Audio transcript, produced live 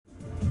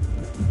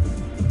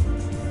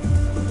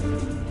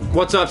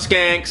What's up,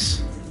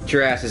 skanks? Get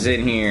your asses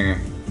in here.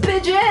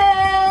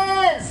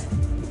 Pidges!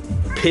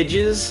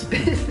 Pidges?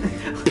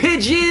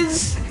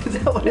 Pidges?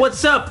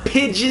 What's up,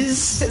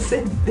 Pidges? I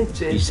said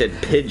bitches. You said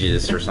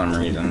Pidges for some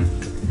reason.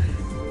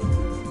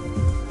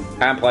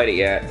 I haven't played it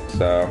yet,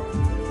 so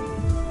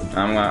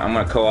I'm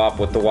gonna co-op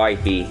with the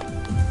wifey.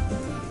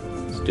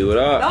 Let's do it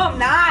up. No, I'm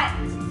not.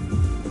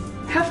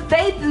 Have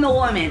faith in the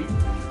woman.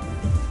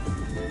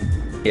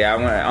 Yeah,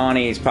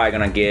 Anni's probably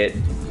gonna get.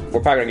 We're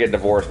probably gonna get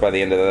divorced by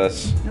the end of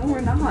this. No, we're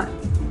not.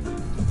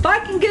 If I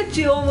can get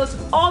you almost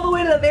all the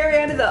way to the very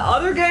end of the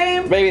other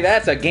game. Baby,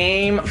 that's a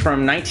game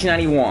from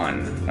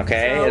 1991.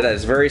 Okay, So, it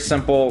is very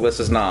simple.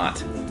 This is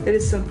not it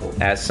is simple.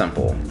 as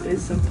simple. It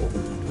is simple.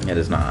 It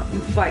is not.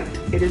 You fight.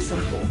 It is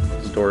simple.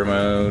 Story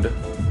mode,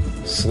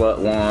 slut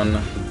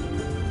one,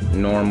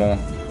 normal.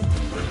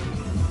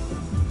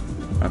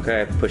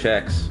 Okay, push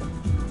X.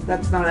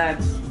 That's not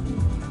X.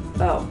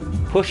 Oh.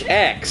 Push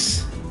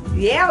X.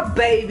 Yeah,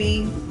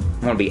 baby.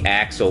 I want to be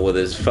Axel with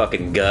his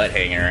fucking gut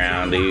hanging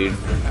around, dude.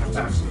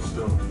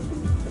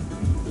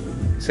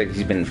 Looks like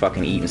he's been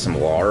fucking eating some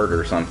lard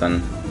or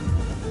something.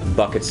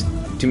 Buckets.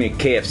 Too many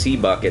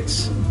KFC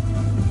buckets.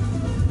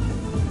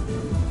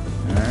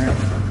 Alright,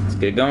 let's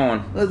get it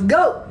going. Let's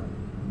go.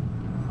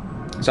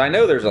 So I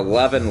know there's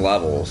 11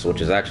 levels,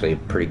 which is actually a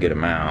pretty good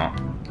amount.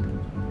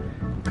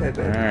 Okay,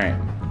 baby. Alright.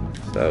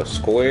 So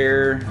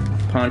square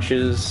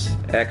punches,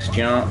 X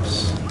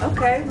jumps.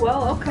 Okay,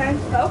 well,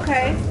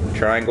 okay.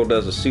 Triangle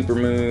does a super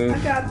move. I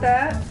got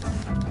that.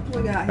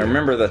 What we got here?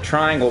 Remember the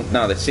triangle,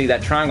 see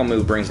that triangle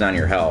move brings down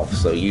your health,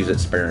 so use it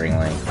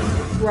sparingly.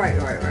 Right.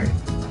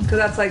 Because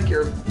that's like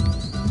your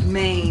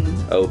main.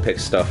 Oh, pick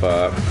stuff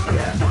up.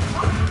 Yeah.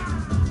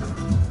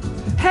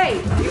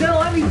 Hey, you gonna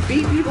let me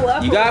beat people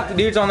up? You got the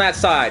dudes on that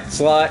side,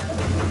 slut.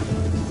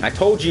 I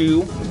told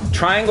you,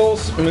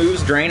 triangles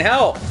moves drain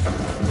health.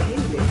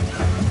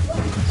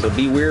 So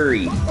be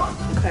weary.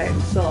 Okay,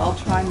 so I'll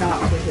try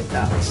not to hit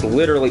that. This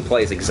literally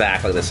plays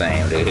exactly the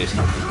same, dude.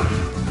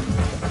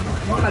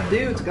 My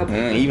dude's got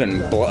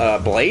Even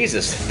Blaze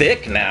is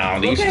thick now,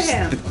 dude. Look at She's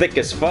him. thick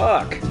as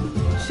fuck.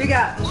 She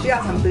got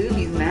some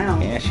boobies now.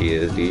 Yeah, she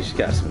is, dude. She's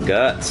got some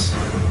guts.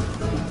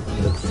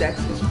 She looks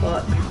sexy as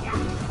fuck.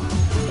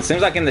 It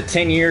seems like in the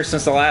 10 years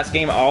since the last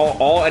game,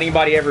 all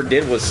anybody ever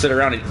did was sit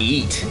around and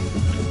eat.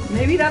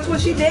 Maybe that's what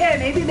she did.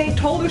 Maybe they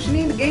told her she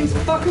needed to gain some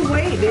fucking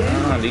weight, dude.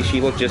 Oh, dude, she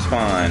looked just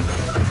fine.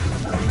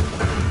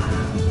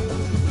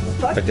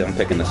 I'm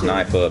picking this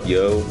knife up,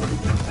 yo.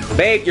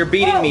 Babe, you're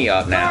beating me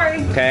up now.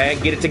 Sorry. Okay,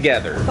 get it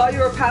together. I thought you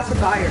were a passerby.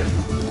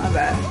 My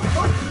bad.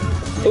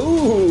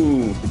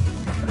 Ooh.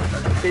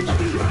 Bitch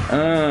beat.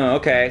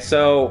 Okay,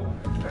 so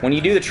when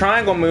you do the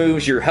triangle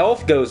moves, your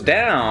health goes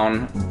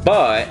down,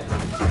 but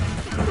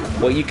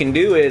what you can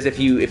do is if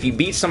you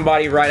beat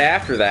somebody right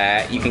after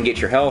that, you can get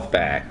your health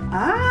back.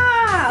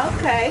 Ah,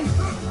 okay.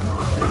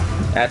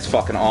 That's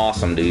fucking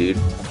awesome, dude.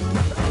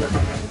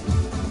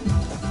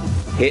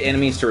 Hit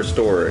enemies to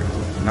restore it.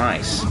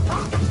 Nice.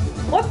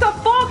 What the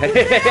fuck is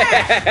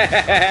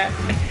that?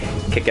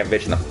 Kick that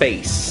bitch in the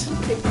face.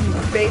 Kicking you in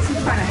the face.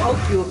 I'm trying to help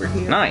you over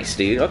here. Nice,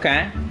 dude.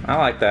 Okay. I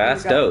like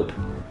that. That's dope.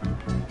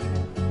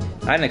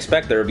 I didn't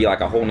expect there would be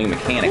like a whole new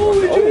mechanic.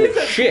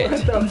 Oh, shit.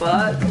 What the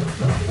fuck?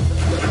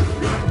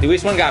 Dude, we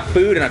just went and got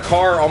food, and a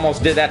car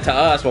almost did that to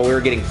us while we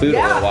were getting food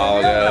a little while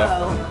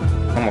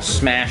ago. Almost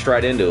smashed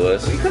right into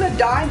us. We could have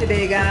died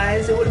today,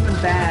 guys. It would have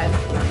been bad.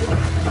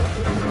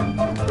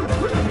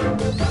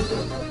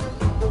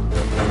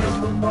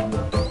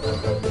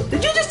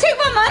 Did you just take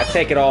my money? I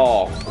take it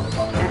all.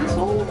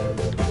 Asshole.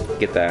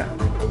 Get that.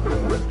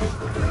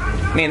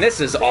 Man, this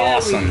is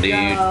awesome, dude.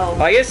 Go.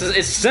 Like,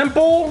 it's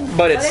simple,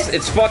 but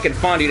it's fucking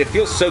fun, dude. It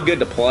feels so good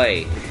to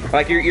play.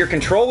 Like, your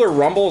controller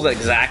rumbles at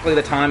exactly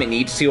the time it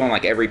needs to on,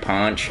 like, every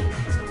punch.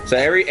 So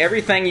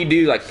everything you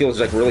do, like, feels,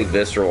 like, really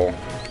visceral.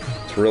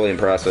 It's really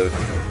impressive.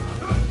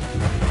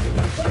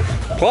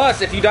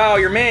 Plus, if you dial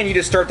your men, you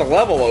just start the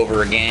level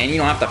over again. You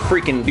don't have to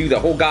freaking do the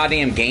whole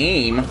goddamn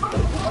game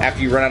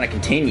after you run out of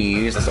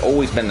continues. That's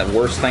always been the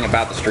worst thing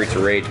about the Streets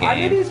of Rage game.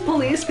 Why do these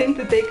police think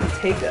that they can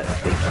take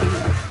us? They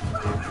can't.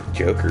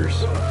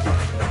 Jokers.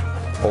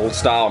 Old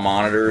style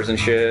monitors and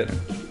shit.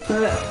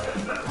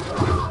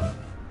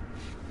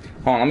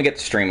 Hold on, let me get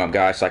the stream up,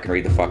 guys, so I can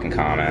read the fucking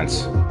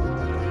comments.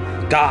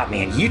 God,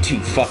 man,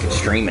 YouTube fucking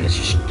streaming is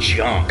just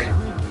junk.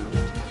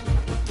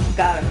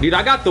 Got it. Dude,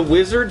 I got the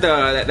Wizard,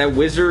 that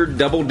Wizard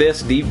double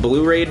disc deep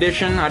Blu-ray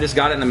edition. I just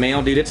got it in the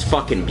mail, dude. It's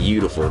fucking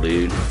beautiful,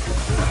 dude.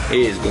 It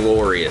is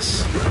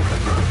glorious.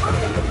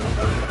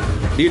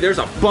 Dude, there's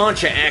a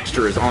bunch of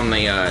extras on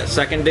the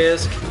second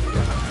disc.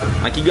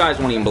 Like, you guys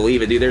won't even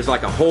believe it, dude. There's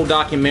like a whole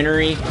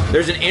documentary.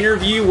 There's an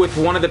interview with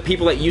one of the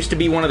people that used to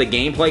be one of the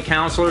gameplay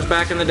counselors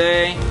back in the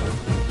day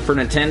for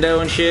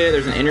Nintendo and shit.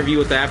 There's an interview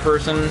with that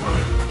person.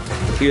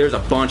 Dude, there's a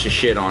bunch of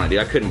shit on it, dude.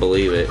 I couldn't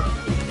believe it.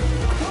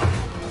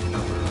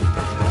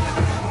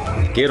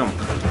 Get him.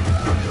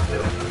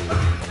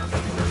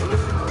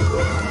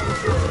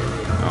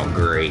 Oh,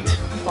 great.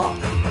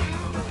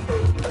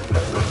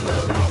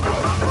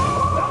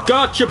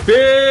 Gotcha,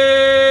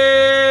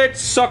 bitch!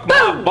 Suck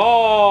my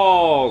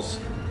balls.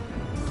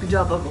 Good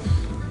job, Bubbles.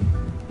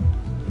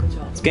 Good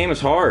job. This game is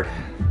hard.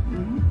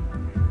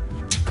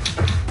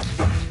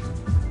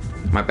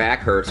 My back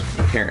hurts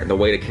the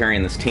weight of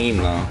carrying this team,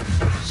 though.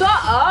 Shut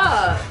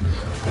up.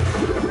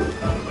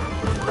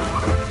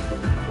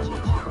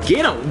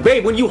 Get him,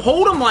 babe. When you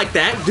hold them like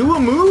that, do a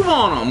move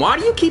on them. Why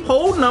do you keep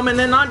holding them and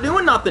then not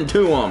doing nothing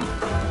to them?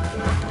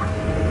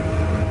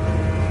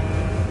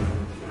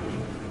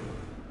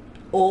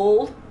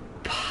 Old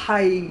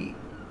pie.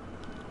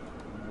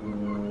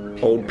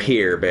 Old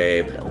peer,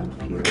 babe. Old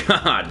peer.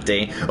 God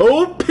dang.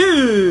 Old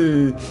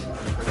peer.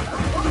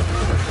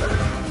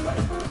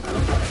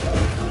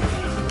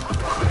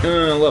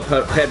 I love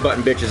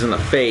headbutting bitches in the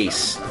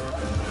face.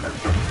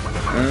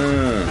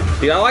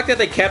 Dude, I like that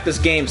they kept this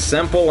game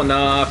simple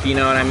enough, you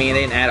know what I mean?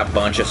 They didn't add a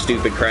bunch of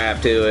stupid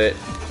crap to it.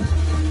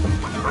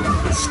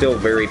 It's still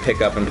very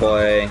pick up and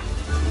play.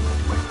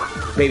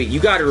 Baby,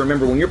 you gotta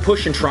remember, when you're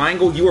pushing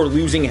triangle, you are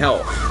losing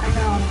health. I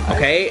know.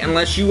 Okay?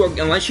 Unless you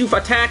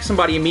attack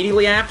somebody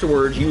immediately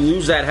afterwards, you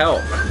lose that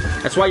health.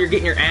 That's why you're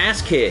getting your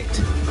ass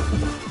kicked.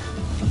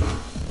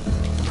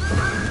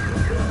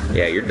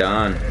 Yeah, you're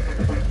done.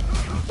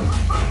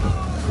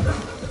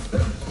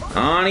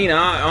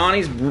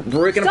 Anni's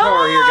breaking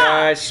apart here,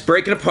 guys. She's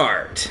breaking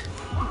apart.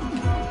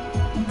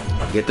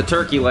 Get the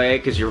turkey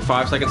leg, because you're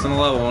 5 seconds in the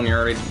level and you're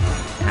already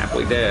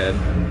happily dead.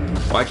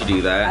 Why'd you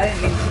do that? I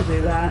didn't mean to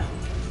do that.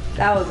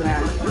 That was an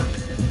accident.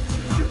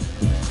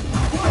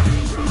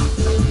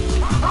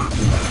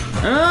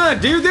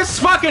 Dude, this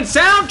fucking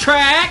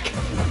soundtrack!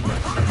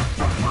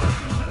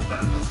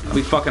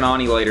 We fucking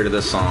Anni later to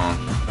this song.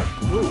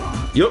 Ooh.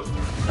 Yup.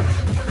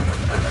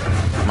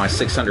 My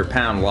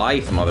 600-pound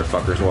life,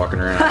 motherfuckers walking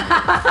around.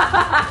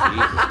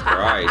 Jesus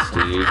Christ,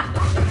 dude.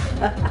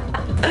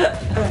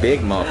 Big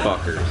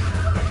motherfuckers.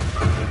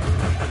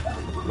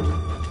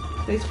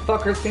 These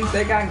fuckers think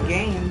they got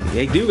game.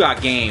 They do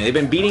got game. They've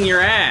been beating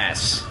your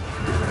ass.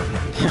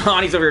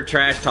 Anni's over here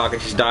trash talking.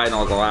 She's died in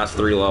like the last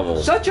 3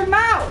 levels. Shut your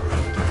mouth!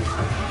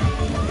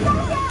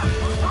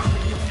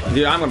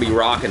 Dude, I'm gonna be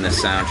rocking this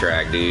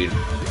soundtrack, dude.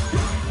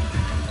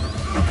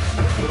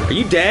 Are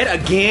you dead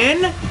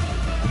again? I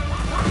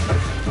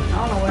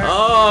don't know where.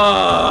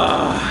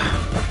 Oh!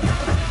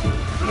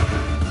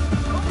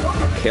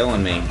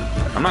 Killing me.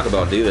 I'm not gonna be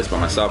able to do this by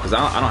myself because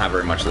I don't have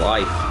very much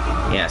life.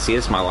 Yeah, see,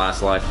 this is my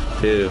last life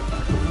too.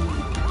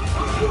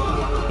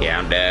 Yeah,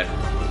 I'm dead.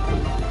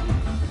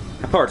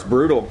 That part's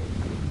brutal.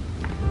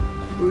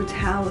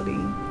 Brutality.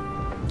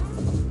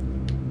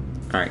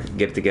 Alright,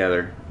 get it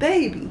together.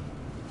 Baby.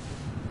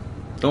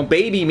 Don't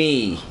baby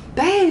me.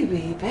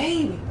 Baby,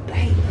 baby,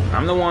 baby.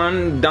 I'm the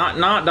one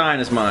not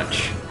dying as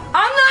much.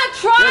 I'm not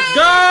trying. Let's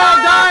go,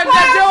 dog.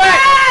 Let's do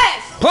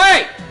it.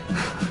 Play.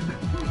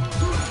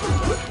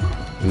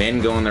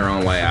 Men going their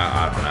own way.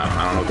 I don't know.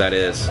 I don't know what that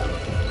is.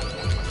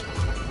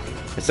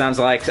 It sounds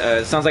like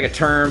a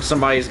term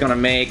somebody's gonna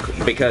make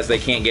because they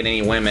can't get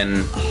any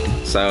women,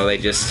 so they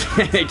just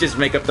they just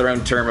make up their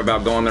own term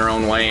about going their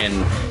own way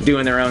and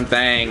doing their own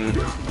thing.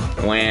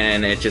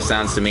 When it just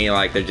sounds to me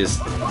like they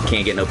just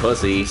can't get no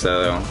pussy,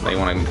 so they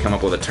want to come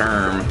up with a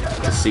term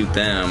to suit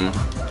them.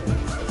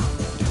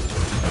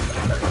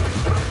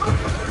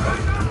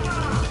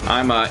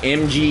 I'm a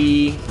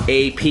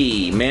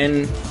MGAP,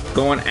 men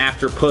going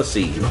after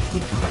pussy.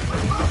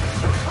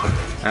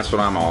 That's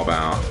what I'm all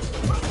about.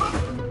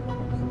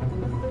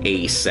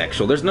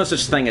 Asexual. There's no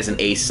such thing as an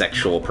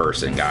asexual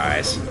person,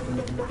 guys.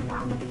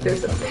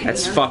 There's a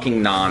That's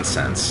fucking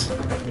nonsense.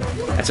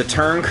 That's a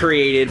term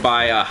created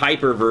by a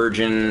hyper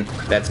virgin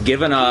that's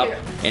given up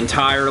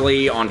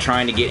entirely on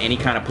trying to get any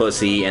kind of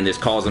pussy and just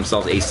calls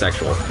themselves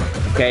asexual.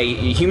 Okay,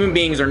 human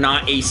beings are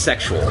not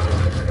asexual.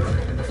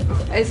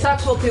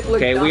 Asexual people are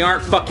Okay, we dumb.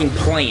 aren't fucking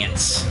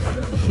plants.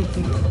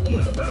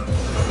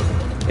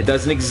 It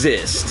doesn't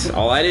exist.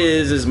 All that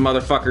is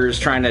motherfuckers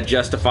trying to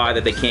justify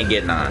that they can't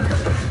get none.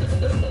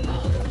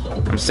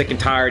 I'm sick and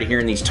tired of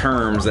hearing these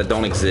terms that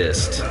don't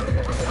exist.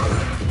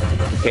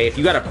 Okay, if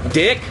you got a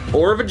dick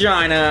or a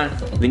vagina,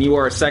 then you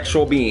are a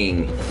sexual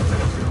being.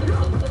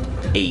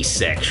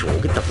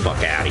 Asexual. Get the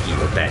fuck out of here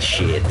with that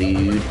shit,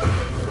 dude.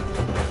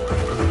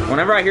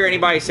 Whenever I hear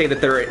anybody say that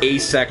they're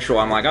asexual,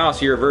 I'm like, oh,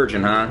 so you're a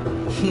virgin, huh?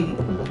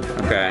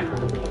 Okay.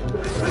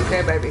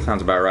 Okay, baby.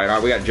 Sounds about right. All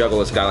right, we gotta juggle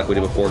this guy like we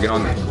did before. Get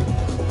on there.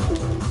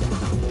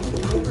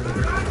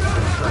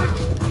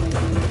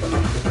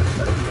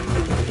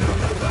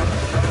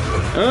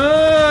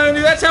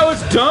 Dude, that's how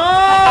it's done!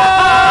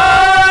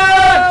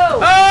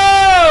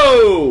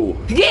 Oh!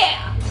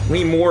 Yeah!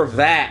 We need more of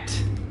that.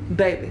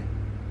 Baby.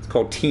 It's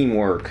called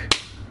teamwork.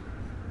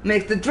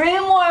 Makes the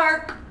dream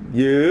work.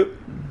 Yep.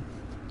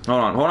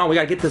 Hold on. We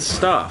gotta get this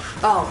stuff.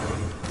 Oh.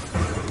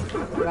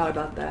 Forgot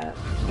about that.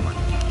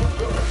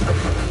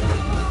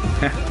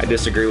 I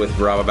disagree with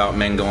Rob about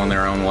men going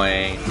their own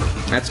way.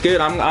 That's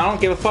good. I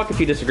don't give a fuck if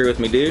you disagree with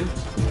me, dude.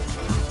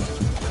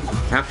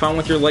 Have fun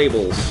with your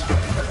labels.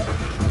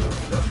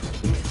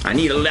 I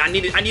need a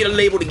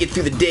label to get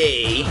through the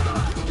day.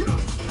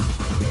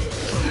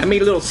 I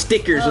made little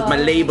stickers with my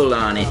label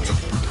on it.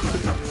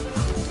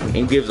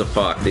 Who gives a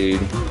fuck,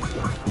 dude? I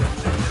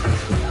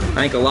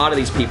think a lot of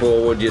these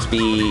people would just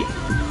be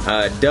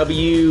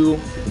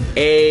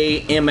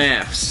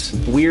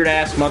WAMFs. Weird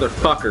ass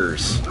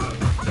motherfuckers.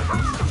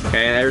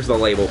 Okay, there's the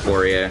label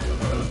for you.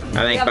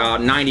 I think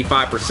about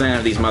 95%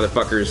 of these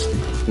motherfuckers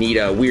need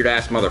weird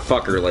ass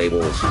motherfucker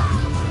labels.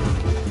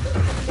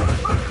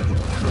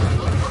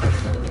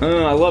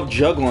 I love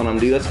juggling them,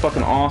 dude. That's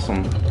fucking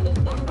awesome.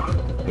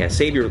 Yeah,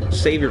 save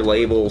your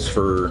labels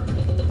for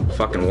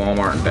fucking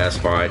Walmart and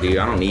Best Buy, dude.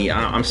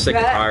 I'm sick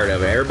and tired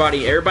of it.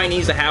 Everybody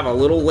needs to have a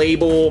little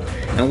label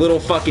and a little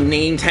fucking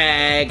name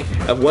tag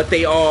of what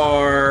they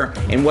are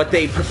and what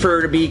they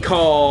prefer to be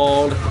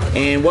called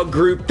and what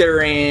group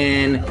they're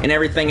in and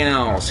everything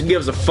else. Who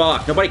gives a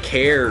fuck? Nobody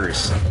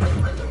cares.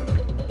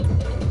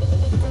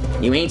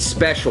 You ain't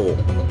special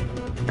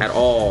at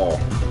all.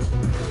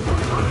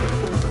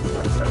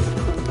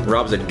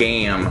 Rob's a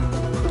damn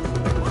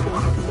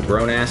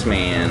grown-ass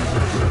man.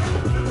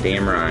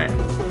 Damn right.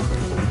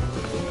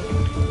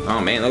 Oh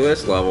man, look at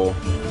this level.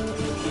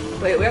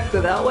 Wait, we have to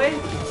go that way?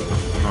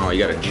 Oh, you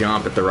gotta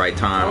jump at the right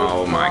time.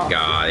 Oh my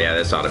god, yeah,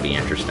 this ought to be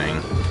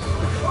interesting.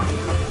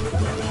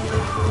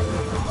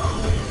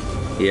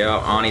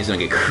 Yeah, Anni's gonna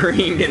get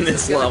creamed in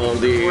this level,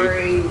 dude.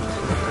 Great.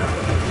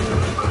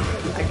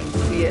 I can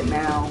see it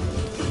now.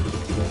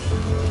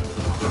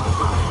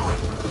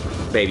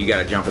 Babe, you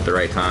gotta jump at the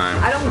right time.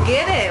 I don't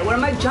get it. What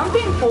am I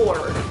jumping for?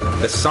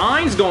 The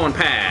sign's going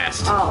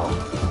past. Oh.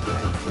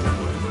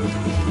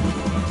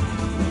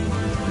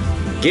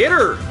 Get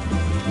her!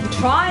 I'm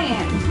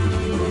trying.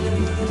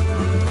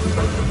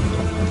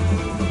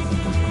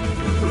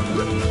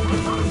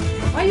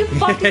 Why are you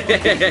fucking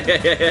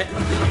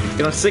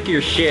I'm sick of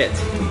your shit.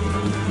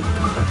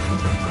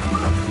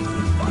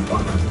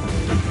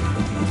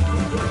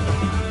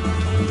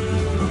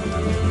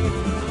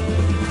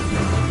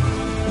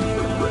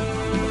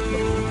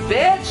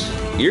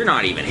 bitch? You're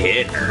not even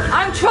hitting her.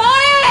 I'm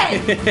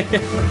trying!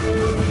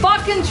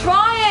 Fucking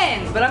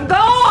trying! But I'm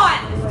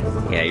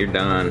gone! Yeah, you're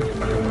done.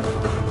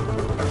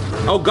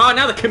 Oh god,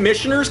 now the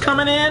commissioner's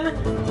coming in?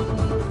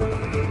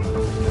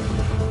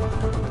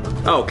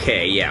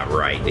 Okay, yeah,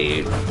 right,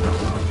 dude.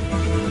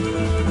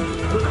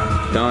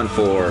 Done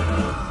for.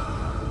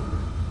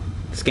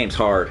 This game's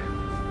hard.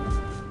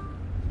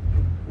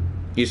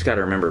 You just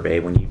gotta remember,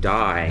 babe, when you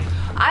die...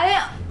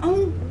 I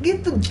don't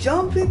get the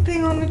jumping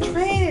thing on the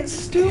train. It's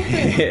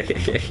stupid.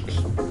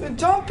 The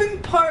jumping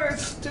part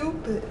is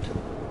stupid.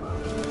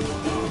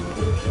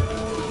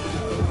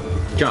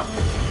 Jump.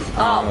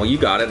 Oh. Well, you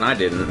got it and I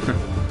didn't.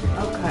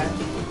 Okay.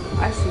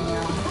 I see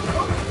now.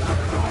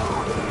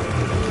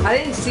 I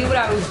didn't see what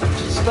I was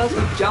supposed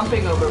to be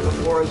jumping over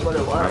before is what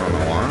it was. I don't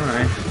know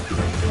why.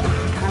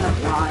 Kind of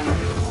blind.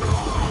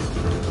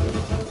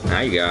 Now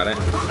you got it.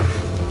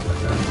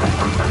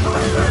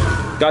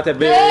 Got that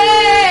bitch!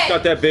 Bitch!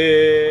 Got that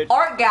bitch!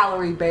 Art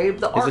gallery, babe.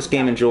 The art Is this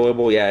game gallery.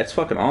 enjoyable? Yeah, it's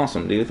fucking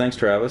awesome, dude. Thanks,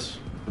 Travis.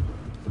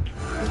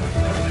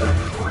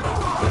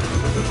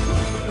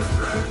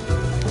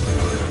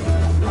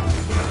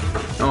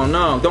 Oh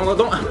no,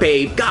 don't,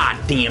 babe, god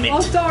damn it. Oh,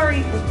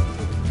 sorry.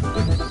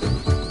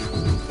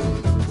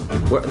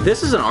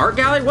 This is an art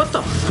gallery? What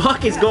the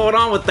fuck is going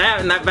on with that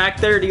and that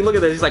back there? Do you look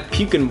at this? He's like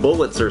puking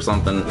bullets or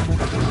something.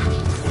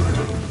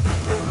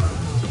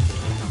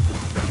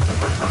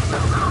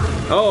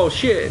 Oh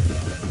shit.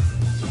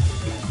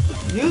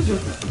 Use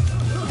it.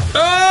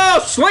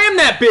 Oh, slam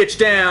that bitch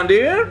down,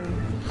 dude.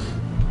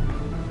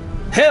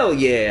 Hell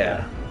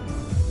yeah.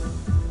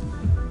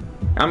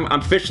 I'm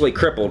officially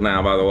crippled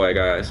now, by the way,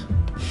 guys.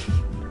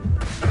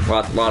 A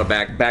lot of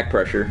back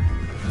pressure.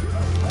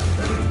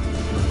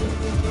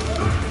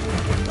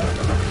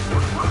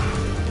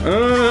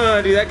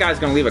 Dude, that guy's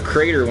gonna leave a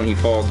crater when he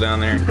falls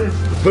down there.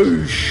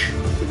 Boosh.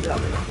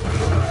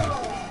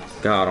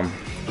 Got him.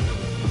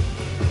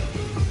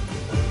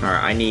 All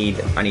right, I need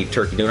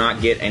turkey. Do not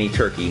get any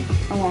turkey.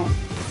 I won't.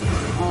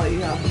 I'll let you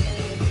go.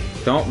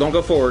 Don't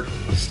go forward.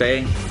 Stay.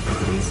 In the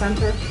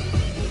center.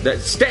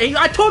 Stay.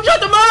 I told you not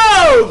to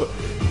move.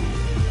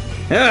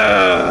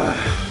 Ugh.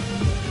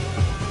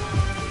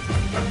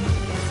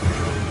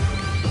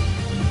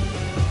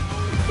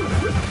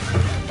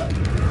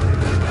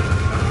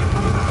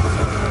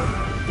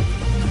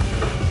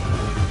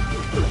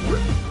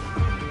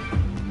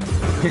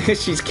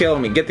 She's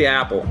killing me. Get the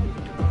apple.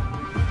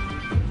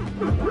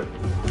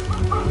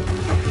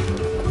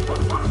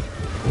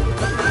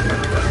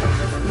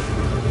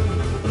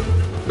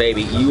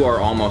 Baby, you are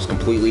almost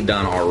completely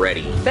done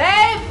already.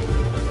 Babe!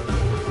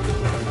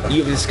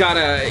 You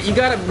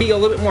gotta be a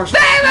little bit more Babe,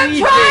 I'm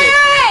strategic.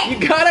 trying! You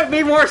gotta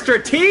be more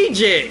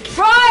strategic.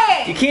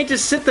 Trying! You can't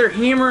just sit there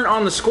hammering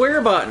on the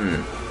square button.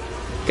 You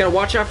gotta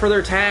watch out for their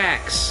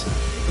attacks.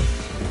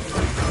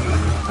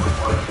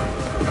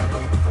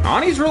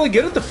 Anni's really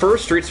good at the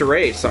first Streets of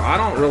Rage, so I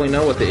don't really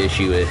know what the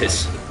issue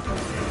is.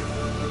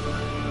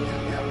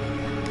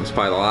 It's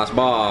probably the last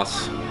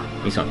boss.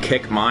 He's gonna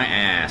kick my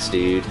ass,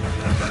 dude.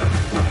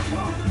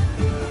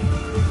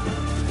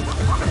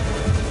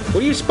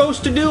 What are you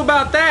supposed to do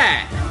about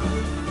that?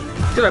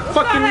 Get a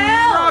fucking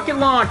rocket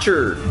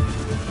launcher.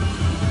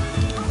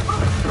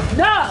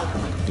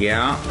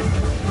 Yeah.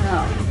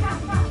 No.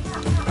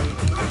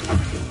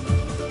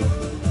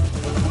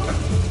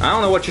 I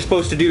don't know what you're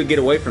supposed to do to get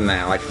away from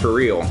that, like for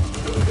real.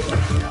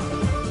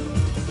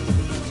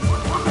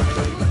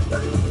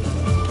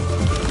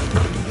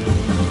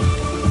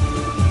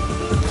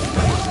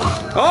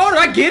 Oh, did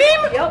I get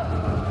him?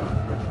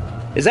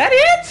 Yep. Is that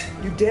it?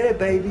 You did it,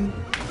 baby.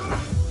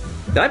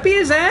 Did I beat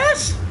his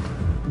ass?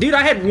 Dude,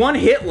 I had 1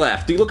 hit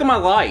left. Dude, look at my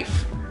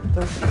life.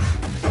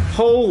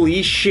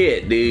 Holy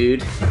shit,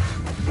 dude.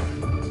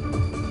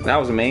 That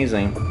was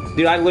amazing.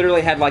 Dude, I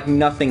literally had like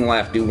nothing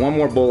left, dude. 1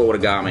 more bullet would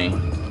have got me.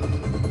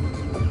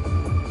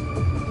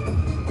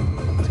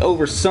 It's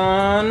over,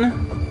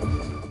 son.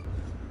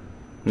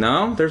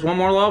 No, there's 1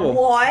 more level.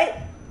 What?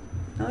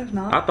 No, there's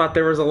not. I thought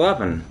there was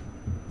 11.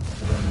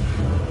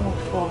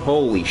 Oh,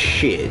 Holy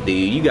shit,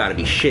 dude. You gotta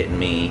be shitting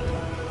me.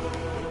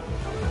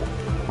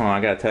 Hold on,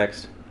 I got a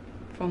text.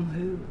 from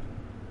who?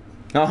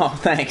 Oh,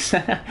 thanks.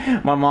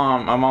 my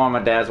mom and my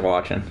dad's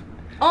watching.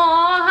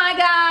 Aw, hi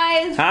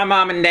guys. Hi,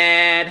 Mom and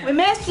Dad. We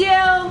miss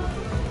you.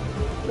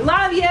 We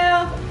love you.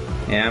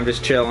 Yeah, I'm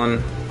just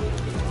chilling.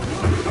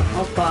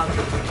 Oh fuck.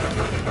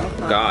 Oh,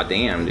 fuck. God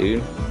damn,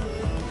 dude.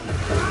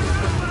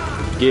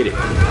 Get it.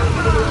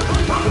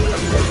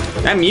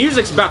 That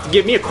music's about to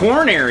give me a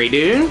coronary,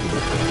 dude.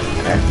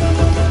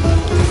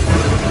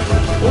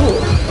 Ooh.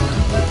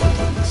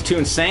 It's too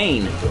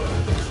insane.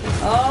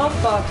 Oh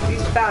fuck,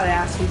 these fat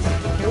asses.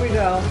 Here we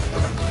go.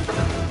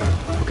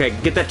 Okay,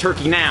 get that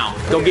turkey now.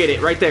 Go get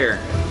it, right there.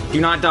 Do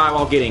not die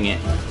while getting it.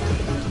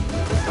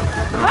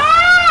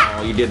 Ah!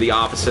 Oh, you did the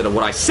opposite of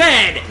what I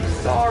said!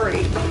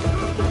 Sorry.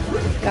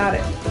 Got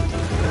it.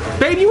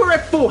 Babe, you were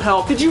at full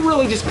health. Did you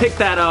really just pick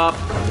that up?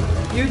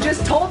 You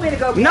just told me to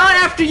go get Not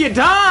it. after you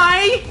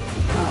die!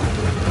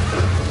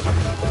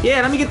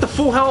 Yeah, let me get the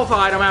full health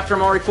item after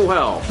I'm already full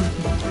health.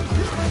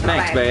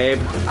 Thanks, Okay.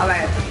 babe.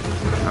 Alright.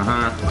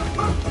 Uh-huh.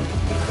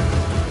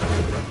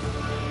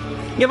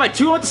 You have like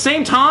 2 at the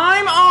same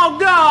time? Oh,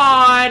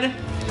 God!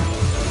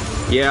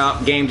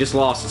 Yeah, game just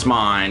lost its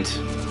mind.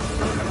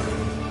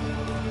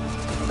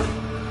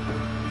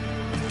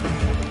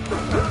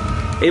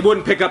 It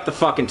wouldn't pick up the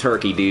fucking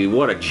turkey, dude.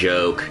 What a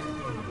joke.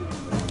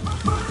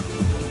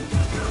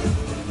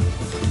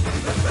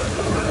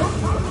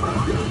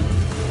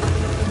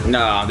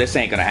 No, this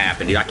ain't gonna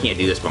happen, dude. I can't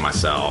do this by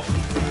myself.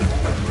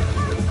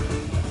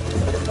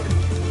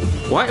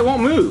 Why? It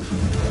won't move.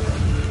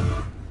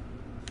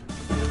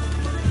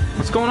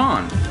 What's going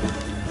on?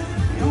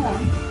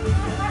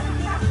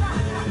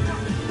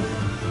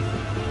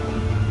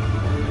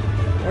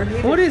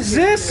 What is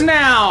this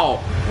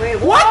now? Wait,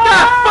 What the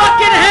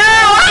fucking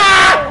hell?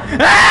 Ah!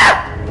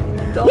 Ah!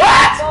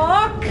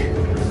 What?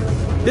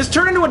 Fuck? This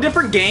turned into a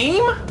different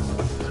game?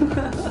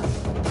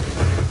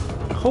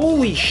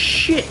 Holy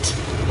shit.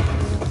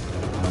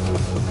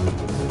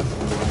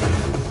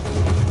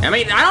 I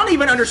mean, I don't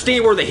even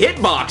understand where the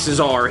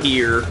hitboxes are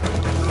here.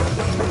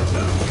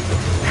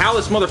 How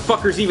this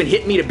motherfucker's even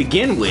hit me to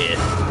begin with.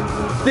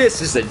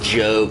 This is a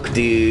joke,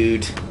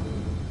 dude.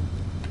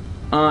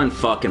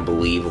 Unfucking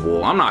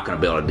believable. I'm not gonna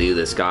be able to do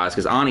this, guys,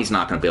 because Anni's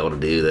not gonna be able to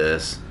do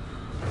this.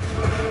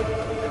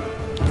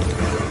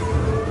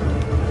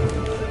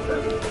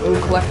 Ooh,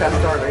 collect that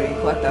star, baby.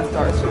 Collect that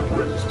star so you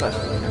can use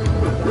special later.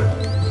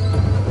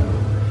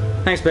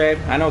 Thanks, babe.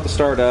 I know what the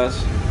star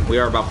does. We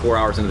are about 4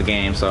 hours into the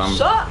game, so I'm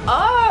Shut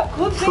up!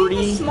 Quit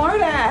being a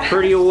smart ass.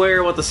 pretty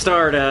aware what the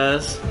star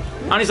does.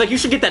 Annie's like, you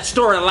should get that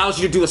star that allows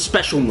you to do a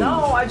special move.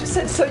 No, I just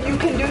said so you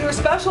can do your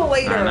special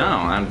later. I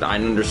know. I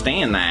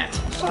understand that.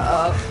 Shut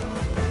up.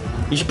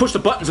 You should push the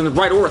buttons in the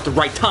right order at the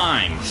right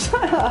time.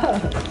 Shut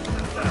up.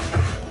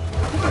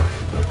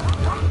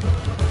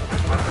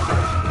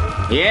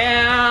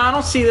 Yeah, I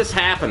don't see this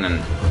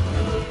happening.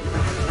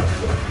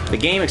 The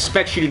game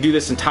expects you to do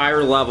this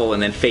entire level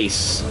and then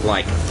face,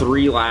 like,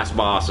 3 last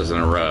bosses in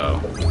a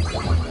row.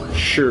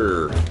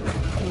 Sure.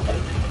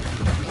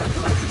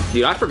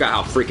 Dude, I forgot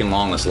how freaking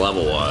long this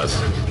level was.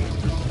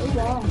 So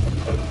long.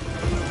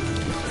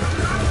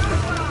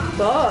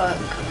 Fuck.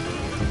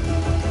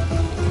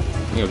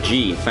 You know,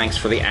 gee, thanks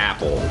for the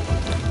apple.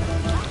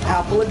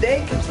 Apple a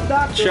day keeps the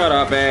doctor. Shut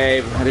up,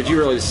 babe. Did you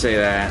really just say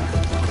that?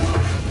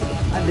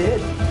 I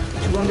did.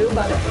 What you gonna do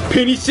about it?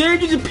 Penny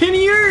saved is a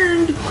penny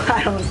earned!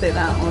 I don't say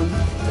that one.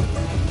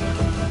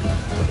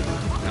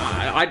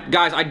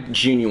 Guys, I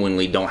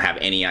genuinely don't have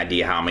any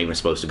idea how I'm even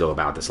supposed to go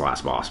about this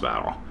last boss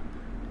battle.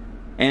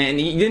 And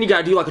then you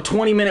gotta do like a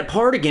 20-minute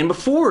part again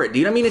before it,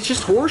 dude. I mean, it's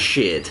just horse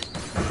shit.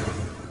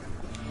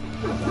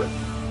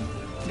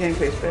 Game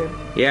face, babe.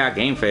 Yeah,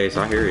 game face,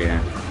 I hear you.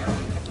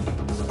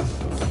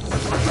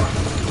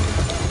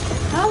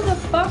 How the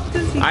fuck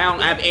does he... I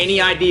don't have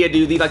any idea,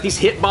 dude. These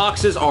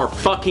hitboxes are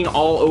fucking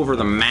all over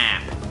the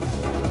map.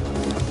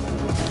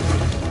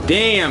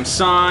 Damn,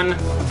 son.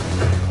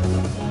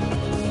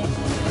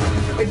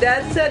 Your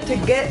dad said to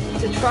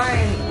try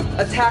and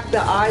attack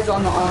the eyes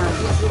on the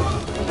arms.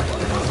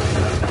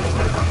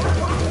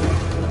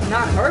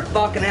 Not her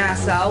fucking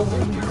ass out.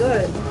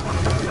 Good.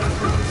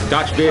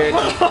 Gotcha, bitch.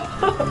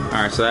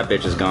 Alright, so that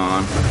bitch is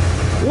gone.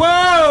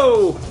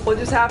 Whoa! What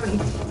just happened?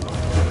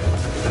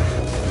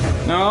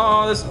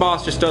 No, this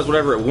boss just does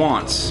whatever it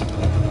wants.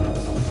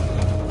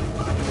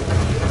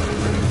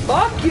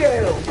 Fuck you!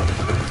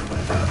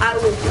 I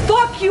will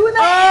fuck you in the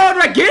Oh,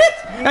 did I get it?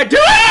 I do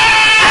it!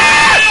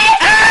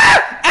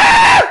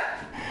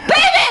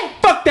 baby!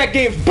 Fuck that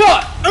game's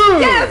butt!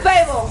 Get it,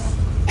 Fable!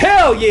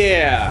 Hell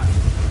yeah!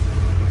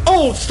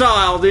 Old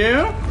style,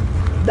 dude.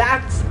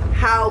 That's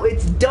how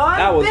it's done,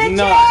 That was bitches!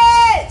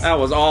 nuts. That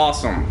was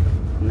awesome.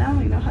 Now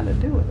we know how to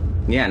do it.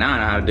 Yeah, now I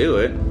know how to do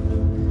it.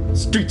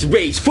 Streets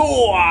Race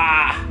 4!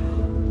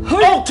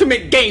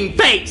 Ultimate Game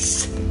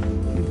Face!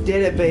 You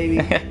did it,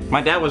 baby. My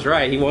dad was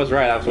right. He was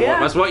right.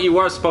 That's what you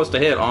were supposed to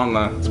hit on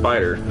the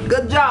spider.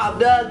 Good job,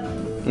 Doug.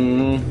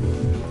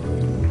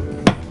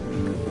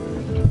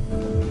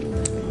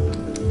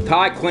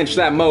 Ty clinched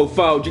that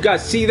mofo. Did you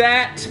guys see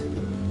that?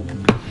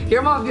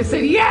 Your mom just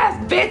said, yes,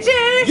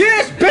 bitches!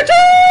 Yes,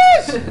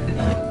 bitches!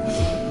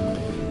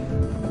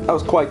 That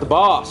was quite the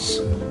boss.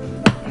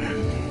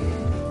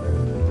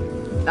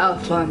 That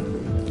was fun.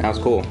 That was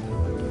cool.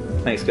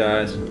 Thanks,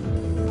 guys.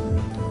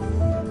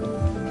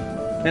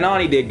 And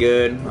Anni did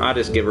good. I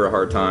just give her a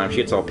hard time. She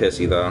gets all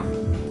pissy, though.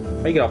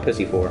 What do you get all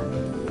pissy for?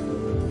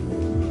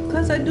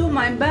 Because I do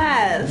my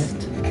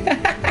best.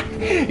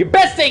 Your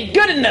best ain't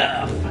good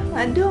enough!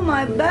 I do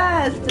my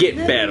best. Get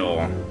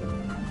better.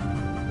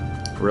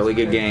 Really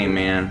good game,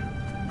 man.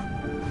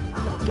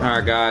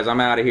 Alright, guys. I'm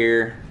out of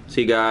here.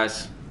 See you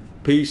guys.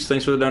 Peace.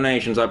 Thanks for the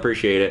donations. I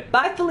appreciate it.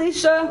 Bye,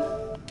 Felicia.